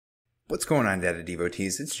What's going on, data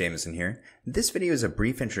devotees? It's Jameson here. This video is a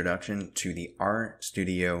brief introduction to the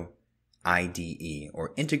RStudio IDE,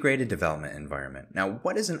 or Integrated Development Environment. Now,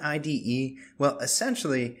 what is an IDE? Well,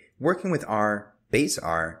 essentially, working with R, base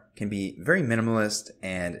R, can be very minimalist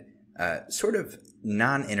and sort of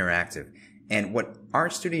non-interactive. And what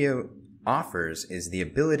RStudio offers is the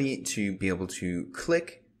ability to be able to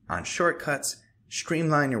click on shortcuts,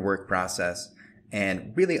 streamline your work process,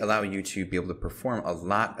 and really allow you to be able to perform a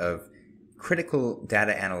lot of critical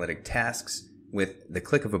data analytic tasks with the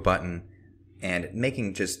click of a button and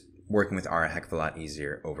making just working with R a heck of a lot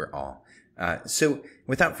easier overall. So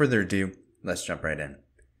without further ado, let's jump right in.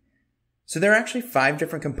 So there are actually 5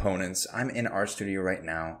 different components. I'm in RStudio right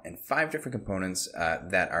now, and 5 different components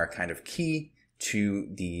that are kind of key to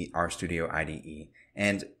the RStudio IDE.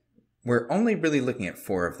 And we're only really looking at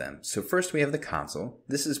 4 of them. So first we have the console.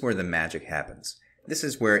 This is where the magic happens. This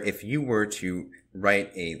is where if you were to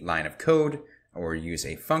write a line of code or use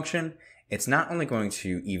a function, it's not only going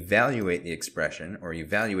to evaluate the expression or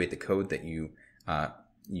evaluate the code that you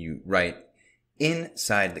write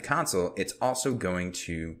inside the console, it's also going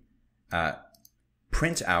to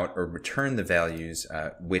print out or return the values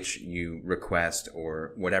which you request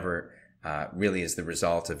or whatever really is the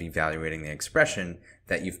result of evaluating the expression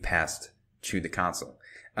that you've passed to the console.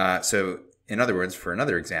 So in other words, for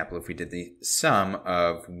another example, if we did the sum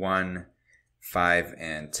of 1, 5,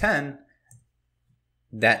 and 10,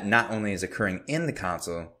 that not only is occurring in the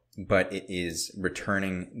console, but it is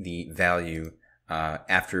returning the value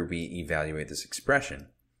after we evaluate this expression.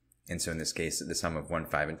 And so in this case, the sum of 1,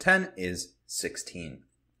 5, and 10 is 16.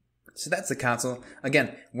 So that's the console.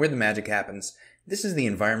 Again, where the magic happens. This is the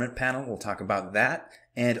environment panel. We'll talk about that.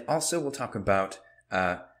 And also we'll talk about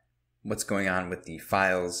what's going on with the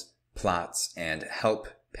files, plots, and help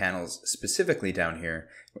panels specifically down here.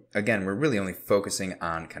 Again, we're really only focusing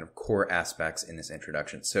on kind of core aspects in this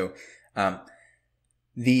introduction. So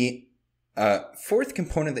the fourth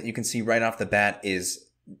component that you can see right off the bat is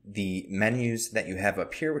the menus that you have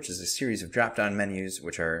up here, which is a series of drop-down menus,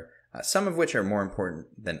 which are some of which are more important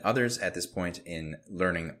than others at this point in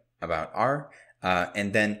learning about R.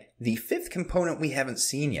 And then the 5th component we haven't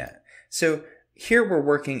seen yet. So here we're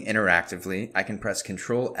working interactively. I can press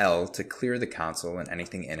Control L to clear the console and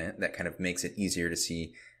anything in it. That kind of makes it easier to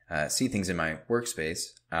see things in my workspace.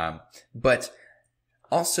 But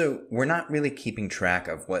also, we're not really keeping track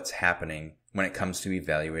of what's happening when it comes to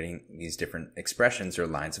evaluating these different expressions or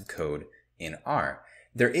lines of code in R.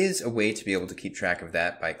 There is a way to be able to keep track of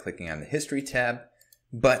that by clicking on the History tab.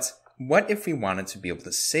 But what if we wanted to be able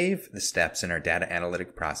to save the steps in our data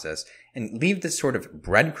analytic process and leave this sort of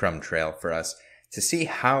breadcrumb trail for us to see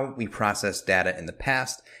how we process data in the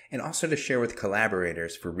past, and also to share with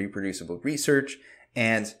collaborators for reproducible research,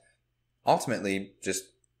 and ultimately just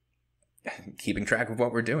keeping track of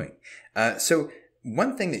what we're doing. So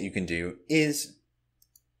one thing that you can do is,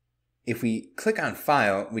 if we click on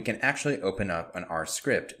File, we can actually open up an R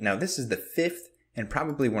script. Now this is the 5th and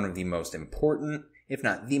probably one of the most important, if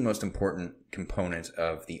not the most important component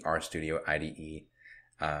of the RStudio IDE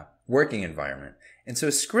working environment. And so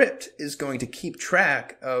a script is going to keep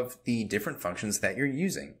track of the different functions that you're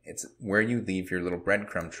using. It's where you leave your little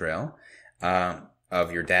breadcrumb trail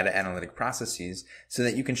of your data analytic processes so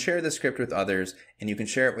that you can share the script with others and you can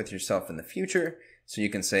share it with yourself in the future. So you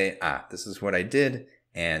can say, this is what I did,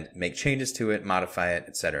 and make changes to it, modify it,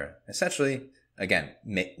 etc. Essentially, again,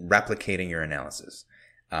 replicating your analysis.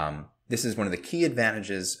 This is one of the key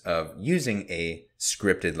advantages of using a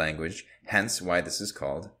scripted language, hence why this is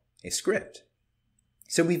called a script.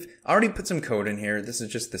 So we've already put some code in here. This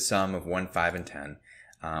is just the sum of 1, 5, and 10.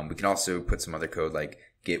 We can also put some other code like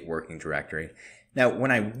get working directory. Now,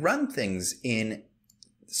 when I run things in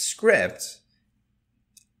script,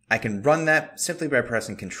 I can run that simply by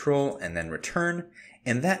pressing Control and then Return,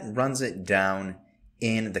 and that runs it down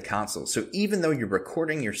in the console. So even though you're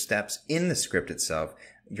recording your steps in the script itself,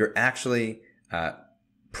 you're actually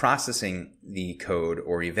processing the code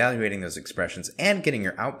or evaluating those expressions and getting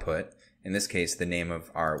your output, in this case, the name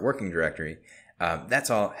of our working directory. That's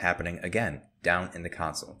all happening, again, down in the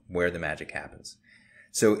console, where the magic happens.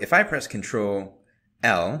 So if I press Control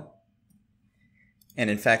L, and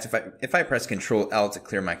in fact, if I press Control L to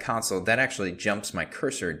clear my console, that actually jumps my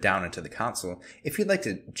cursor down into the console. If you'd like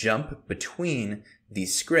to jump between the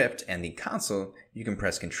script and the console, you can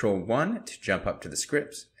press Control 1 to jump up to the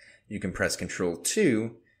scripts. You can press Control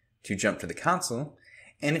 2 to jump to the console.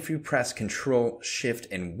 And if you press Control, Shift,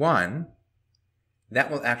 and 1, that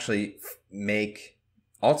will actually make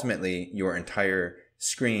ultimately your entire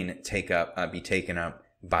screen be taken up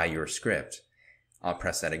by your script. I'll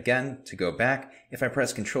press that again to go back. If I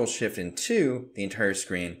press Control Shift and 2, the entire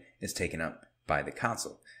screen is taken up by the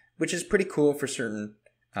console, which is pretty cool for certain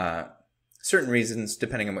reasons,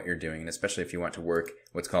 depending on what you're doing, and especially if you want to work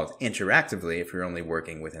what's called interactively, if you're only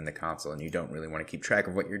working within the console and you don't really want to keep track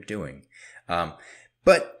of what you're doing.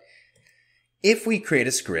 But if we create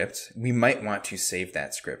a script, we might want to save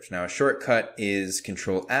that script. Now, a shortcut is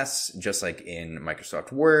Control S, just like in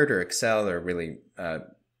Microsoft Word or Excel or really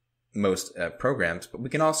most programs, but we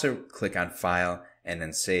can also click on File and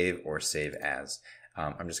then Save or Save As.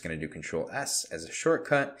 I'm just going to do Control S as a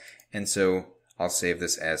shortcut, and so I'll save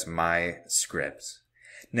this as my scripts.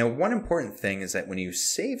 Now, one important thing is that when you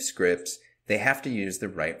save scripts, they have to use the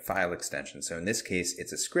right file extension. So in this case,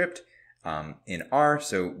 it's a script in R,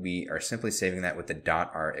 so we are simply saving that with the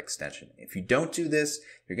 .r extension. If you don't do this,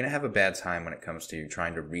 you're going to have a bad time when it comes to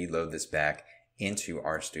trying to reload this back into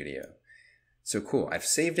RStudio. So cool, I've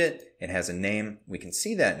saved it, it has a name, we can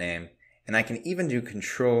see that name, and I can even do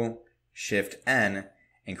Control Shift N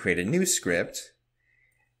and create a new script.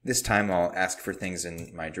 This time I'll ask for things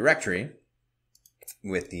in my directory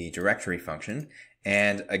with the directory function,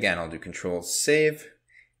 and again I'll do Control Save.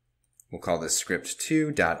 We'll call this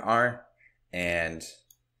script2.r, and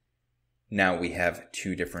now we have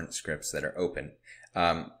two different scripts that are open.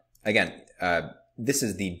 This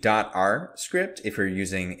is the .r script if you're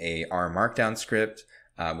using a R Markdown script,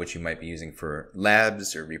 which you might be using for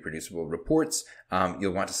labs or reproducible reports.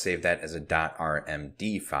 You'll want to save that as a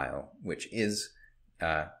 .rmd file, which is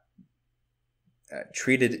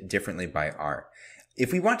treated differently by R.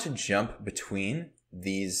 If we want to jump between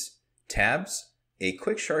these tabs, a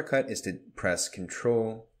quick shortcut is to press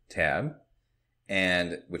Control Tab,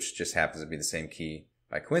 and which just happens to be the same key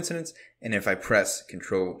by coincidence. And if I press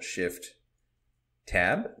Control Shift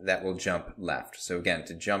Tab, that will jump left. So again,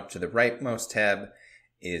 to jump to the rightmost tab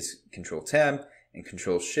is Control Tab, and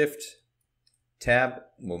Control Shift Tab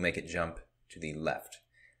will make it jump to the left.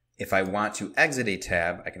 If I want to exit a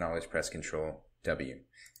tab, I can always press Control W.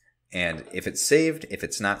 And if it's saved, if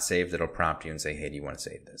it's not saved, it'll prompt you and say, hey, do you want to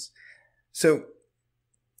save this? So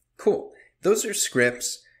cool. Those are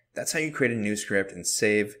scripts. That's how you create a new script and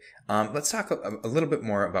save. Let's talk a little bit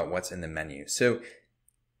more about what's in the menu. So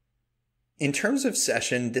in terms of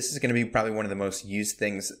session, this is going to be probably one of the most used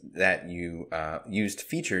things that you used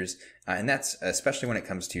features, and that's especially when it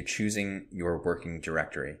comes to choosing your working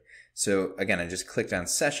directory. So again, I just clicked on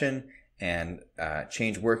session and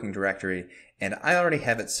change working directory, and I already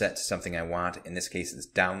have it set to something I want. In this case, it's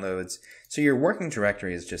downloads. So your working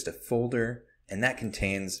directory is just a folder, and that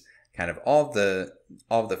contains kind of all the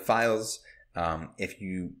files. If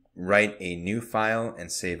you write a new file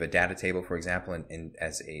and save a data table, for example,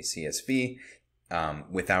 as a CSV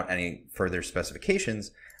without any further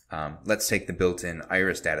specifications, let's take the built-in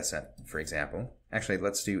iris dataset, for example. Actually,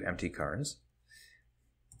 let's do empty cars.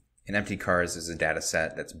 And empty cars is a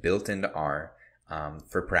dataset that's built into R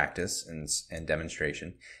for practice and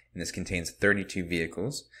demonstration. And this contains 32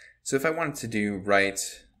 vehicles. So if I wanted to do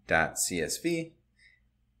write.csv,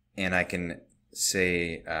 and I can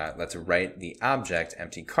say, let's write the object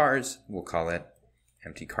empty cars, we'll call it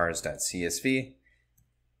empty cars.csv.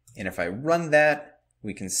 And if I run that,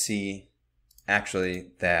 we can see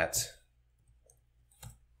actually that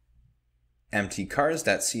empty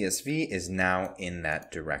cars.csv is now in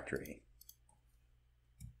that directory.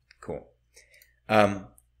 Cool.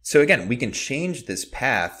 So again, we can change this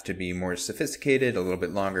path to be more sophisticated, a little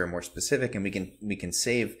bit longer, more specific, and we can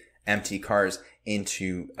save empty cars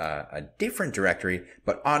into a different directory,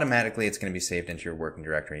 but automatically it's going to be saved into your working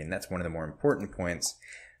directory, and that's one of the more important points.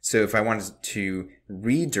 So if I wanted to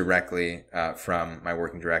read directly from my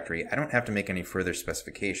working directory, I don't have to make any further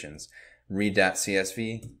specifications.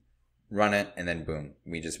 Read.csv, run it, and then boom,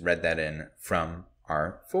 we just read that in from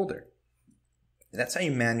our folder. That's how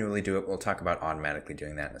you manually do it. We'll talk about automatically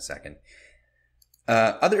doing that in a second.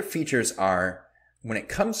 Other features are, when it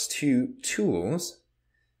comes to tools,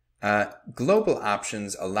 global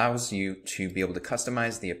options allows you to be able to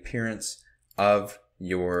customize the appearance of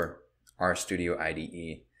your RStudio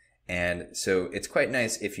IDE. And so it's quite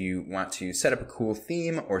nice if you want to set up a cool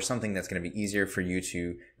theme or something that's going to be easier for you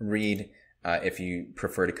to read if you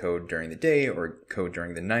prefer to code during the day or code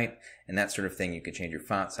during the night and that sort of thing. You could change your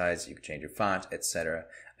font size, you could change your font, etc.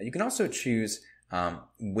 You can also choose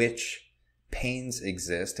which panes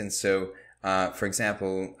exist. And so, for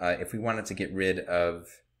example, if we wanted to get rid of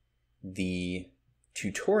the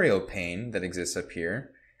tutorial pane that exists up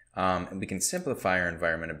here, and we can simplify our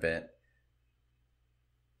environment a bit.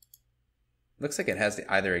 Looks like it has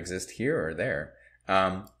to either exist here or there.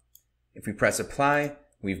 If we press apply,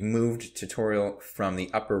 we've moved tutorial from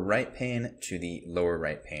the upper right pane to the lower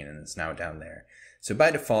right pane, and it's now down there. So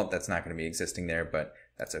by default, that's not going to be existing there, but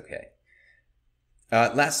that's okay.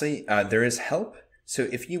 Lastly, there is help. So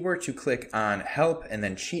if you were to click on help and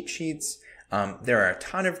then cheat sheets, there are a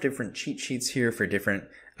ton of different cheat sheets here for different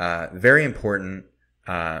very important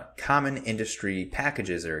common industry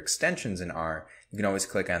packages or extensions in R. You can always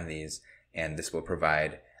click on these, and this will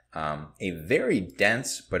provide a very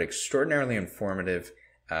dense but extraordinarily informative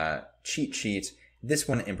cheat sheet. This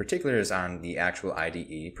one in particular is on the actual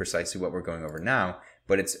IDE, precisely what we're going over now,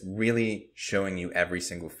 but it's really showing you every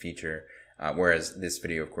single feature, whereas this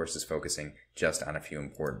video, of course, is focusing just on a few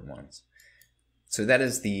important ones. So that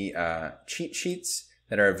is the cheat sheets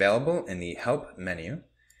that are available in the Help menu.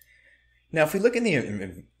 Now, if we look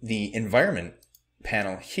in the Environment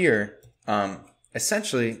panel here,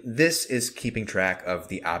 essentially, this is keeping track of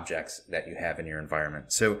the objects that you have in your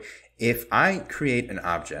environment. So if I create an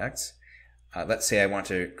object, let's say I want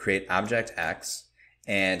to create object X,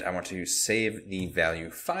 and I want to save the value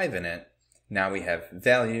 5 in it. Now we have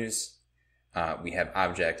values, we have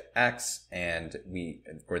object X, and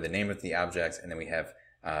or the name of the object, and then we have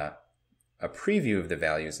a preview of the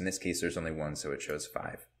values. In this case, there's only one, so it shows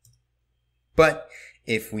 5. But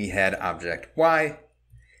if we had object Y,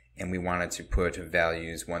 and we wanted to put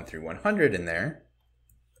values 1 through 100 in there,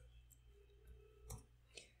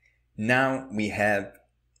 now we have,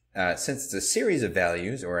 since it's a series of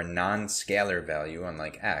values or a non-scalar value,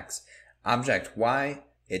 unlike X, object Y,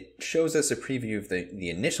 it shows us a preview of the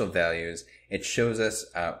initial values. It shows us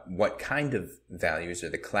what kind of values or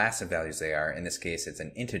the class of values they are. In this case, it's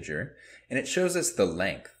an integer. And it shows us the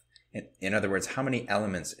length. In other words, how many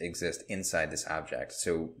elements exist inside this object.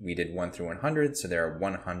 So we did 1 through 100, so there are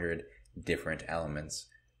 100 different elements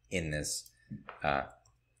in this,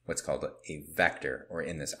 what's called a vector, or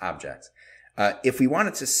in this object. If we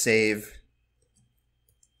wanted to save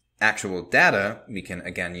actual data, we can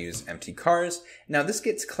again use empty cars. Now this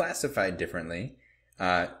gets classified differently.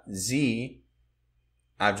 Object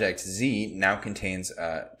Z now contains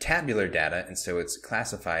tabular data, and so it's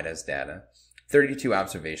classified as data. 32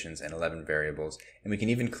 observations and 11 variables, and we can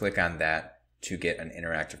even click on that to get an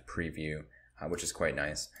interactive preview, which is quite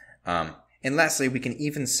nice. And lastly, we can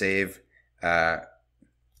even save a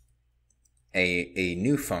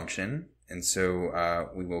new function, and so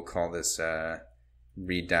we will call this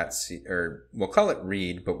read.c, or we'll call it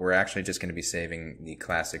read, but we're actually just going to be saving the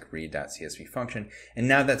classic read.csv function, and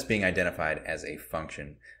now that's being identified as a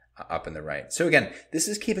function up in the right. So again, this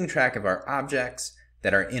is keeping track of our objects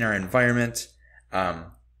that are in our environment.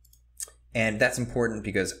 And that's important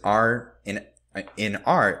because in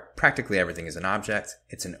R, practically everything is an object.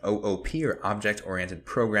 It's an OOP, or object-oriented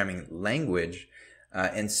programming language.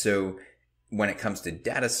 And so when it comes to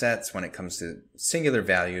data sets, when it comes to singular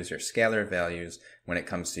values or scalar values, when it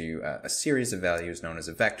comes to a series of values known as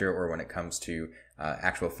a vector, or when it comes to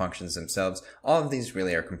actual functions themselves, all of these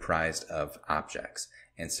really are comprised of objects.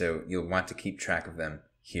 And so you'll want to keep track of them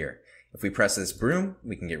here. If we press this broom,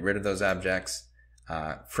 we can get rid of those objects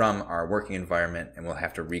from our working environment, and we'll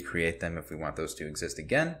have to recreate them if we want those to exist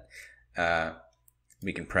again.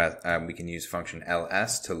 We can use function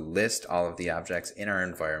ls to list all of the objects in our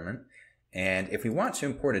environment. And if we want to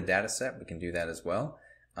import a data set, we can do that as well.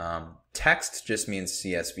 Text just means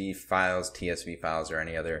CSV files, TSV files, or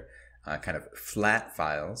any other kind of flat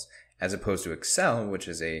files, as opposed to Excel, which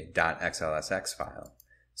is a .xlsx file.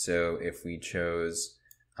 So if we chose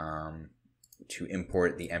to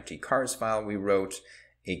import the empty cars file we wrote,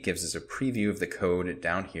 it gives us a preview of the code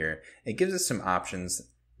down here. It gives us some options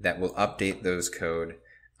that will update those code,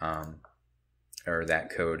 or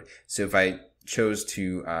that code. So if I chose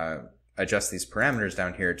to adjust these parameters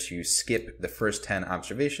down here to skip the first 10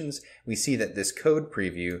 observations, we see that this code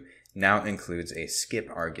preview now includes a skip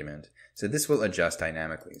argument. So this will adjust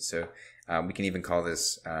dynamically. So we can even call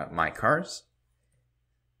this my cars,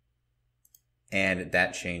 and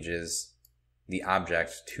that changes the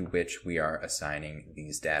object to which we are assigning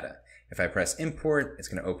these data. If I press import, it's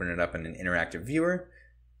going to open it up in an interactive viewer.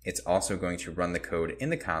 It's also going to run the code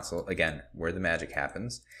in the console, again, where the magic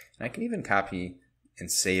happens. And I can even copy and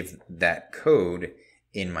save that code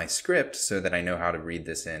in my script so that I know how to read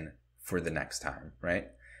this in for the next time, right?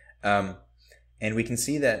 And we can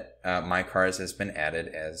see that my cars has been added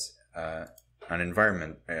as an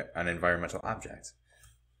environmental object.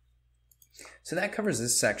 So that covers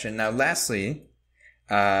this section. Now, lastly,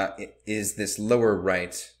 is this lower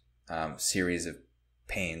right series of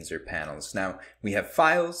panes or panels. Now, we have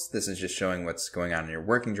files. This is just showing what's going on in your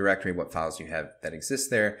working directory, what files you have that exist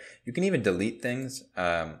there. You can even delete things.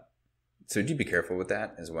 So do be careful with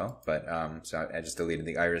that as well. But so I just deleted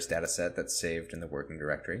the iris data set that's saved in the working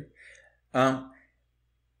directory.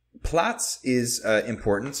 Plots is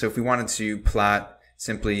important. So if we wanted to plot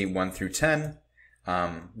simply 1 through 10,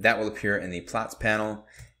 that will appear in the plots panel.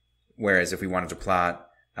 Whereas if we wanted to plot,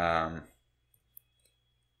 for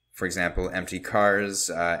example, empty cars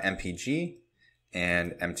MPG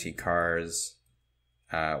and empty cars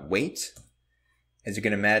weight, as you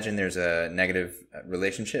can imagine, there's a negative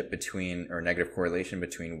relationship between, or negative correlation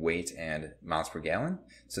between weight and miles per gallon.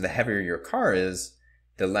 So the heavier your car is,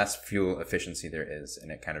 the less fuel efficiency there is,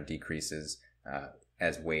 and it kind of decreases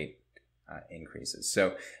as weight increases.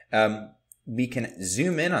 So we can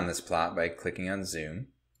zoom in on this plot by clicking on zoom.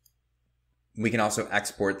 We can also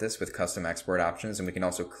export this with custom export options, and we can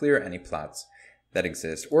also clear any plots that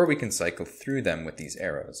exist, or we can cycle through them with these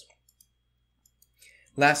arrows.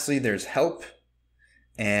 Lastly, there's help.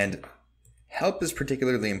 And help is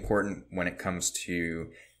particularly important when it comes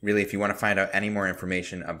to really if you want to find out any more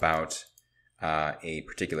information about a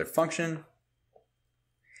particular function,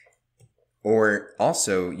 or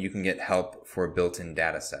also you can get help for built-in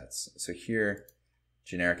data sets. So here,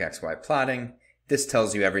 generic XY plotting, this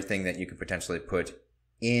tells you everything that you could potentially put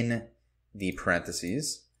in the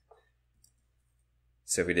parentheses.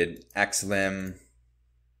 So if we did xlim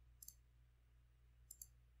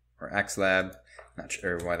or xlab, not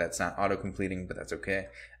sure why that's not auto-completing, but that's okay.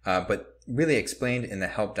 But really explained in the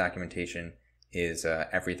help documentation is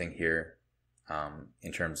everything here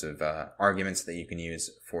in terms of arguments that you can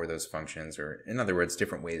use for those functions, or in other words,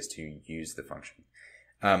 different ways to use the function.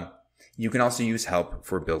 You can also use help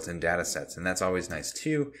for built-in data sets, and that's always nice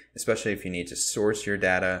too, especially if you need to source your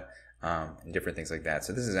data and different things like that.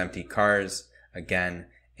 So this is empty cars again,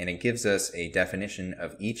 and it gives us a definition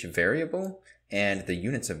of each variable and the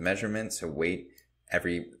units of measurement, so weight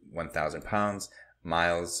every 1,000 pounds,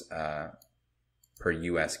 miles per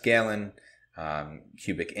US gallon,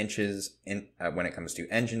 cubic inches when it comes to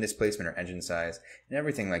engine displacement or engine size, and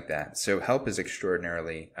everything like that. So help is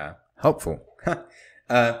extraordinarily helpful.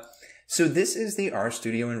 So this is the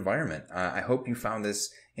RStudio environment. I hope you found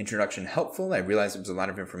this introduction helpful. I realized there was a lot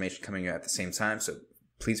of information coming at the same time, so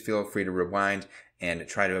please feel free to rewind and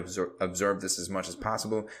try to absorb this as much as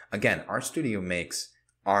possible. Again, RStudio makes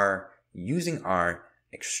using R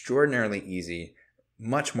extraordinarily easy,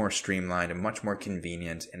 much more streamlined and much more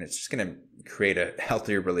convenient, and it's just going to create a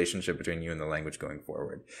healthier relationship between you and the language going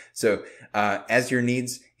forward. So as your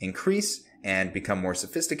needs increase and become more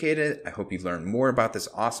sophisticated, I hope you learn more about this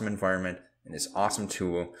awesome environment and this awesome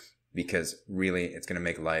tool, because really it's going to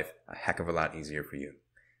make life a heck of a lot easier for you.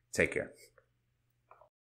 Take care.